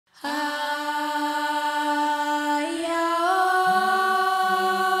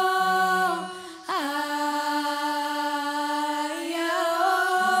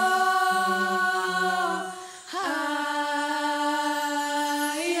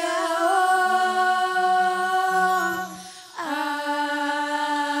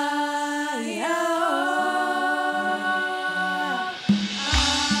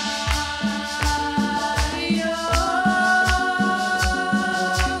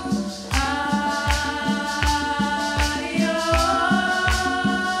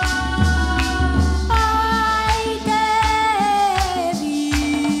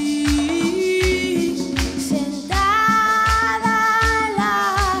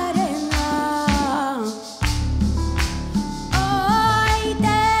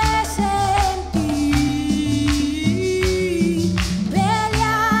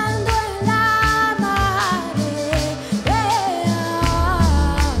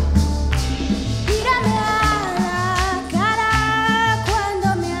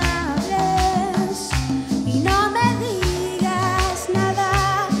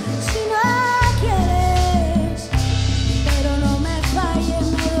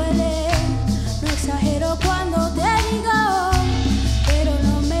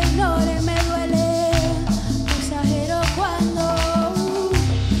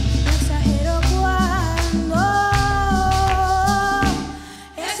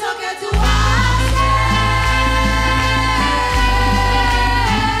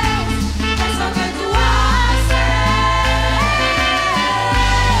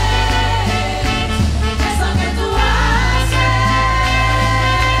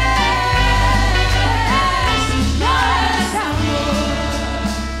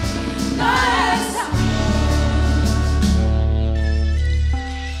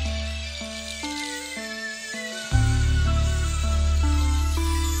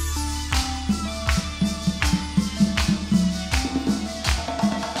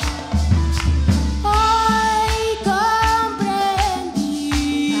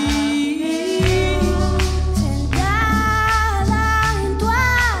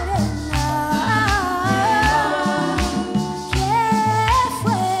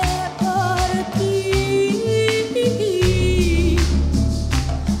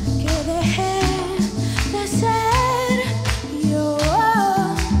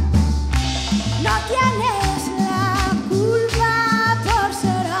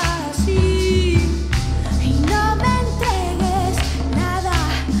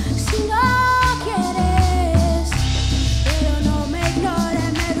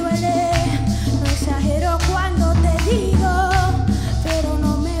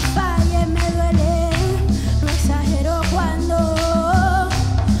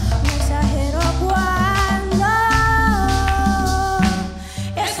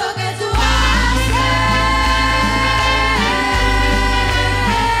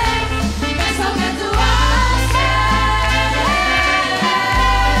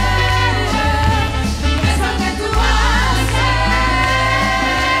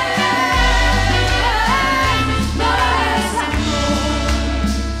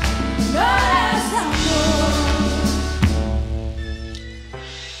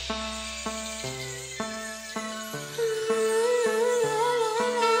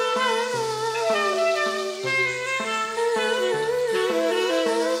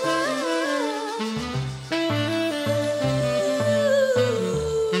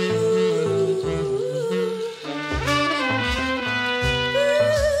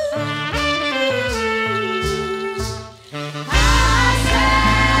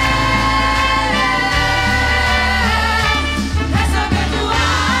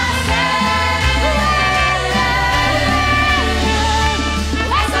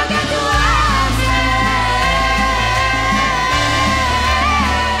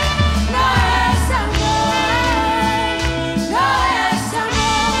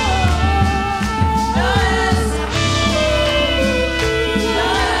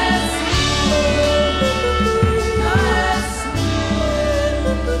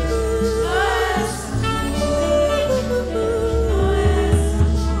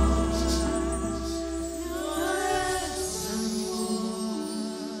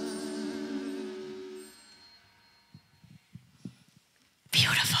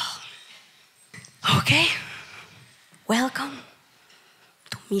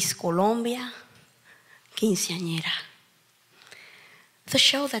Miss Colombia Quinceañera, the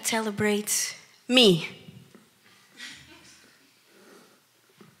show that celebrates me.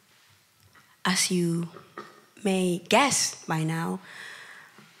 As you may guess by now,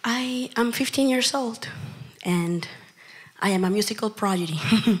 I am 15 years old, and I am a musical prodigy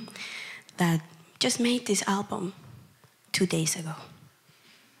that just made this album 2 days ago.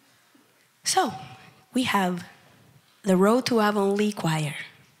 So, we have the Road to Avonlea Choir,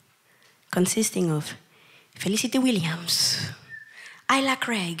 consisting of Felicity Williams, Isla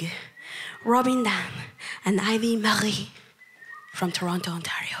Craig, Robin Dan, and Ivy Marie from Toronto,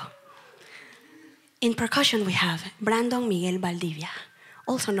 Ontario. In percussion, we have Brandon Miguel Valdivia,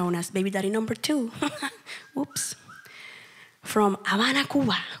 also known as Baby Daddy Number 2. Whoops. From Havana,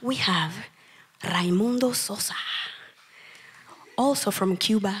 Cuba, we have Raimundo Sosa. Also from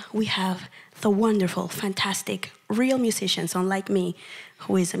Cuba, we have the wonderful, fantastic, real musicians, unlike me,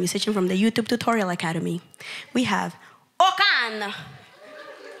 who is a musician from the YouTube Tutorial Academy. We have Okan,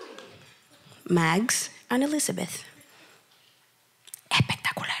 Mags, and Elizabeth.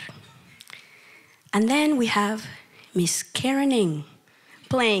 Espectacular. And then we have Miss Karen Ng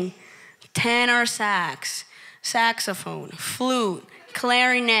playing tenor sax, saxophone, flute,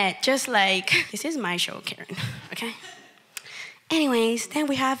 clarinet, just like, this is my show, Karen, okay? Anyways, then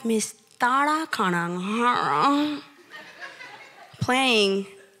we have Miss Tara Kanang playing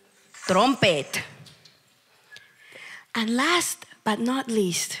trumpet. And last but not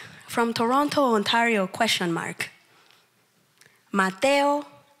least, from Toronto, Ontario, Mateo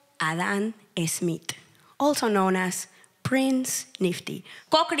Adan Smith, also known as Prince Nifty,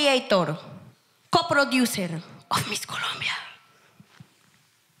 co-creator, co-producer of Miss Colombia.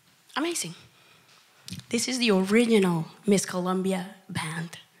 Amazing. This is the original Miss Colombia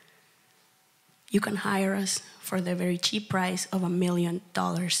band. You can hire us for the very cheap price of $1 million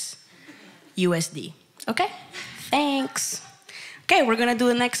USD. Okay? Thanks. Okay, we're gonna do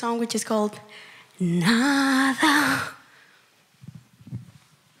the next song, which is called Nada.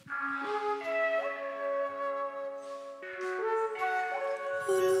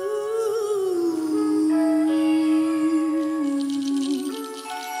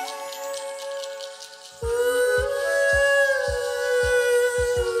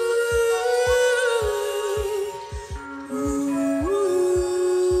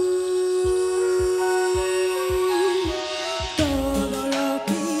 Todo lo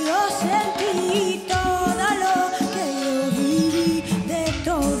que yo sentí, todo lo que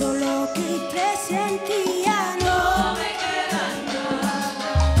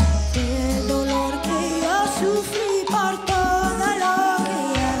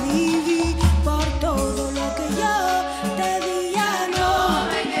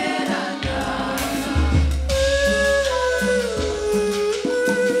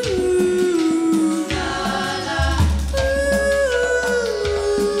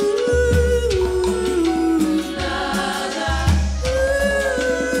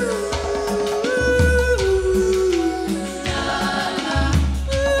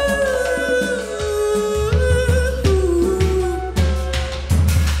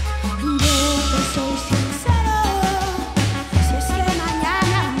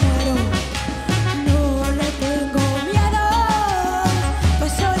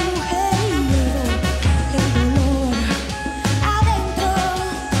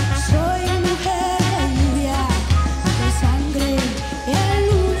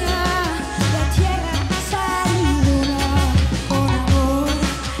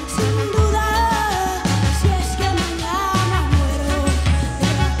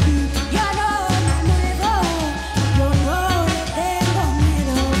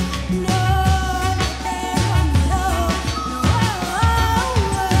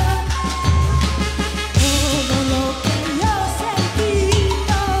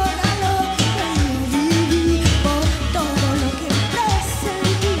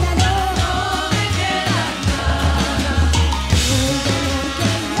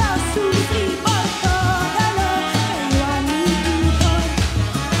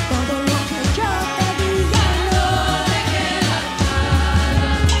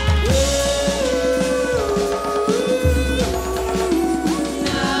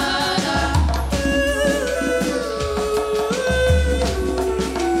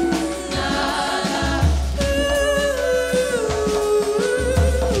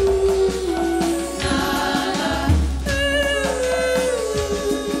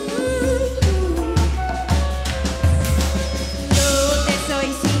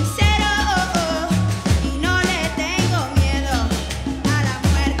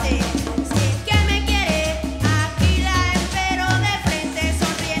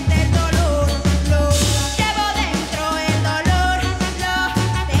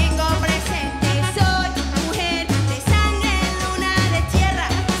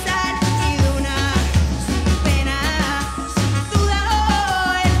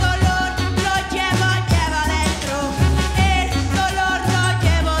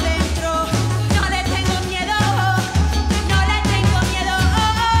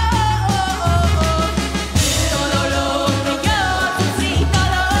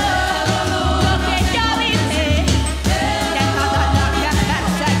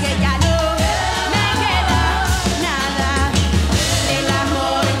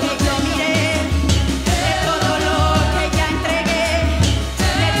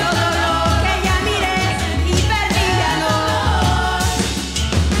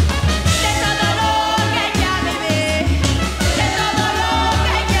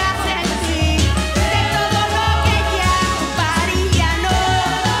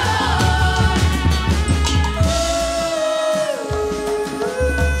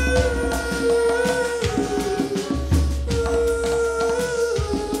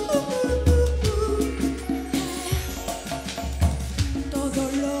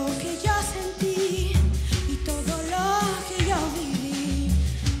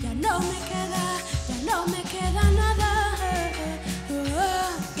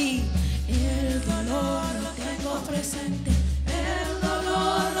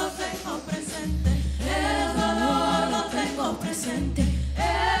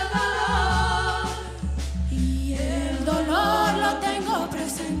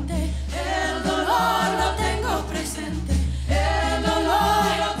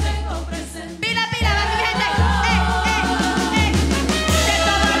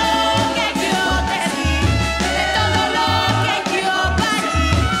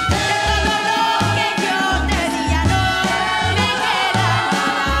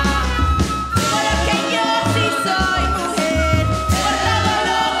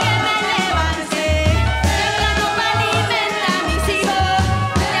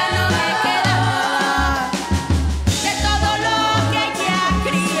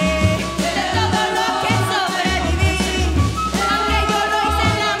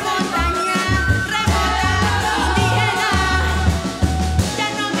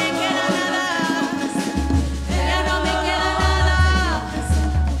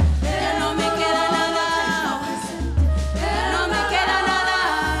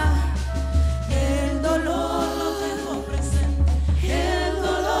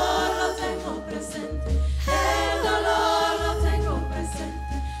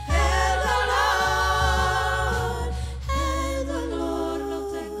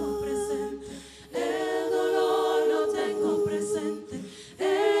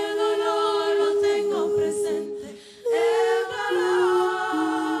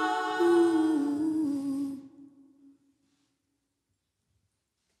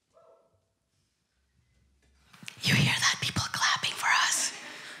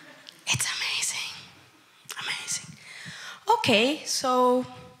Okay, so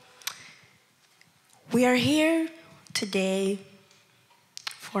we are here today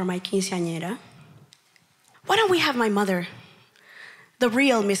for my quinceañera. Why don't we have my mother, the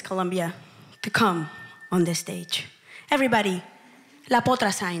real Miss Colombia, to come on the stage? Everybody, La Potra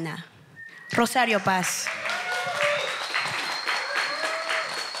Zaina, Rosario Paz.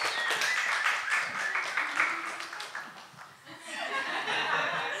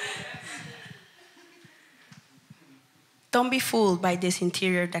 Don't be fooled by this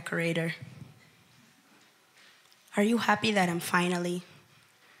interior decorator. Are you happy that I'm finally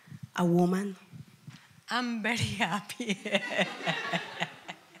a woman? I'm very happy. I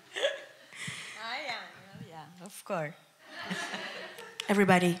am, yeah, of course.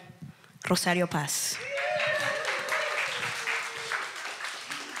 Everybody, Rosario Paz.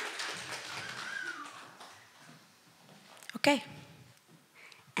 Okay.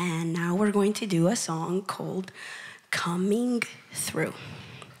 And now we're going to do a song called Coming Through.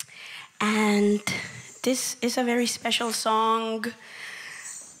 And this is a very special song.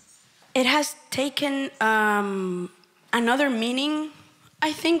 It has taken another meaning,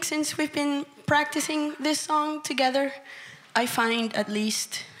 I think, since we've been practicing this song together. I find, at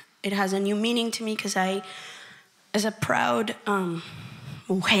least, it has a new meaning to me because I, as a proud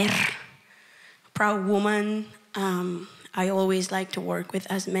mujer, proud woman, I always like to work with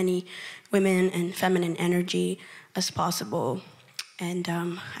as many women and feminine energy as possible. And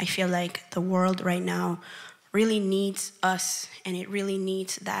I feel like the world right now really needs us, and it really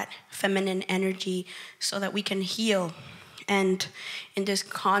needs that feminine energy so that we can heal. And in this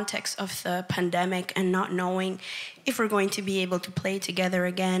context of the pandemic and not knowing if we're going to be able to play together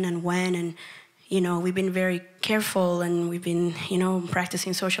again and when, and we've been very careful, and we've been,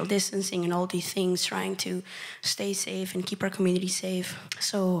 practicing social distancing and all these things, trying to stay safe and keep our community safe.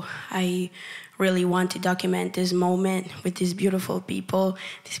 So I really want to document this moment with these beautiful people,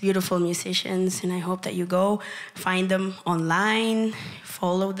 these beautiful musicians, and I hope that you go find them online,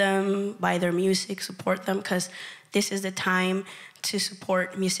 follow them, buy their music, support them, because this is the time to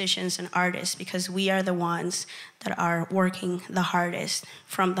support musicians and artists, because we are the ones that are working the hardest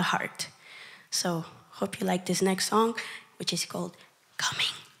from the heart. So, hope you like this next song, which is called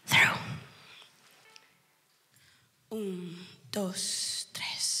Coming Through. 1, 2,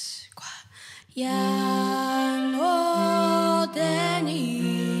 3, 4. Ya no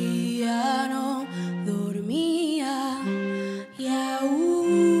tenía, no dormía, y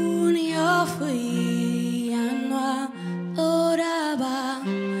aún yo fui, ya no adoraba,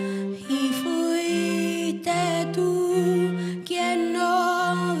 y fuiste tú quien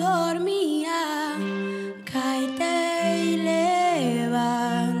no dormía. Cáete y levántate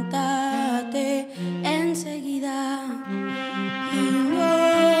enseguida, y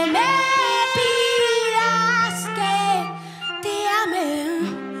no me pidas que te ame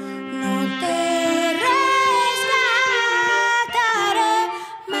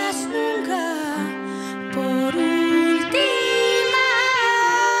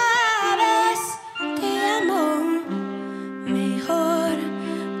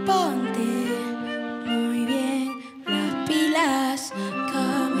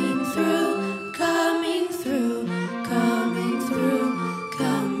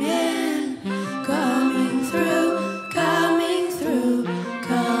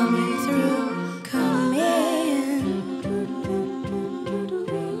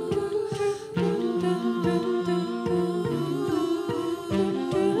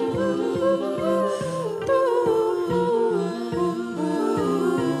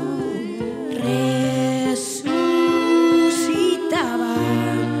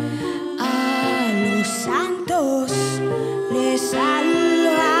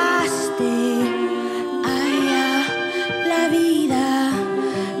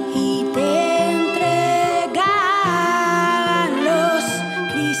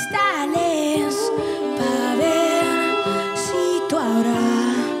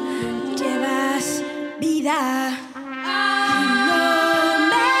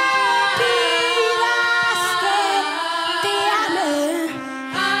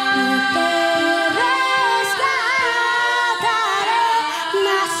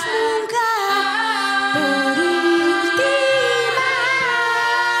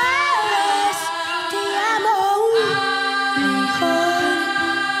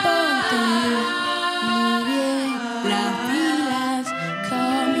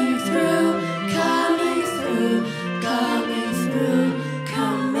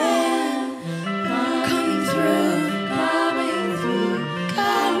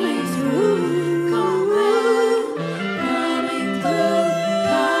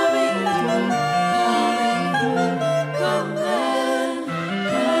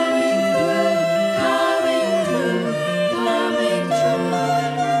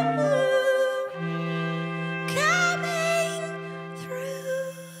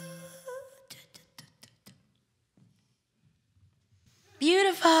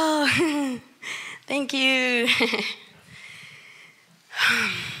Thank you.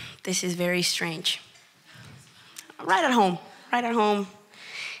 This is very strange. Right at home.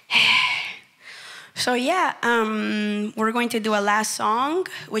 So yeah, we're going to do a last song,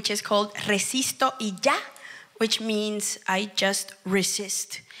 which is called Resisto y ya, which means I just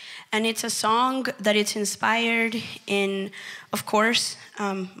resist. And it's a song that it's inspired in, of course,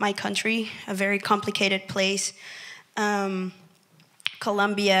 my country, a very complicated place,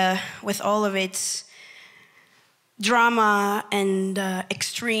 Colombia, with all of its drama and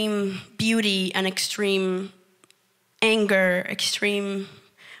extreme beauty and extreme anger, extreme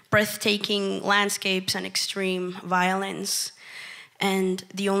breathtaking landscapes and extreme violence. And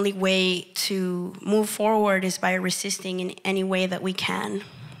the only way to move forward is by resisting in any way that we can.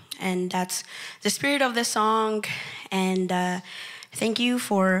 And that's the spirit of the song. And thank you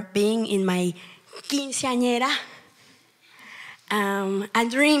for being in my quinceañera. A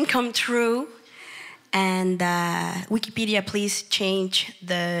dream come true. And Wikipedia, please change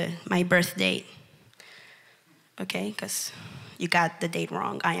my birth date. Okay, because you got the date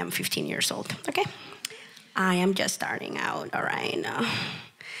wrong. I am 15 years old, okay? I am just starting out, all right?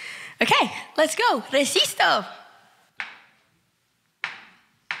 Okay, let's go. Resisto.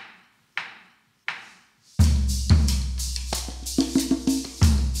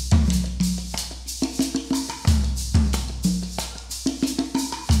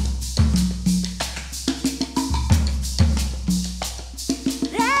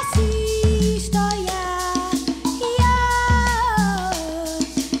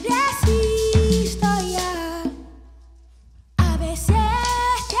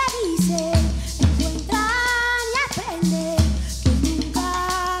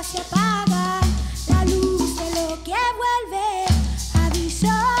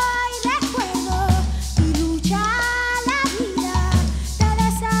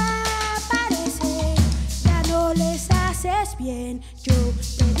 Bien, yo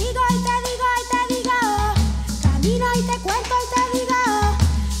te digo y te digo y te digo, camino y te cuento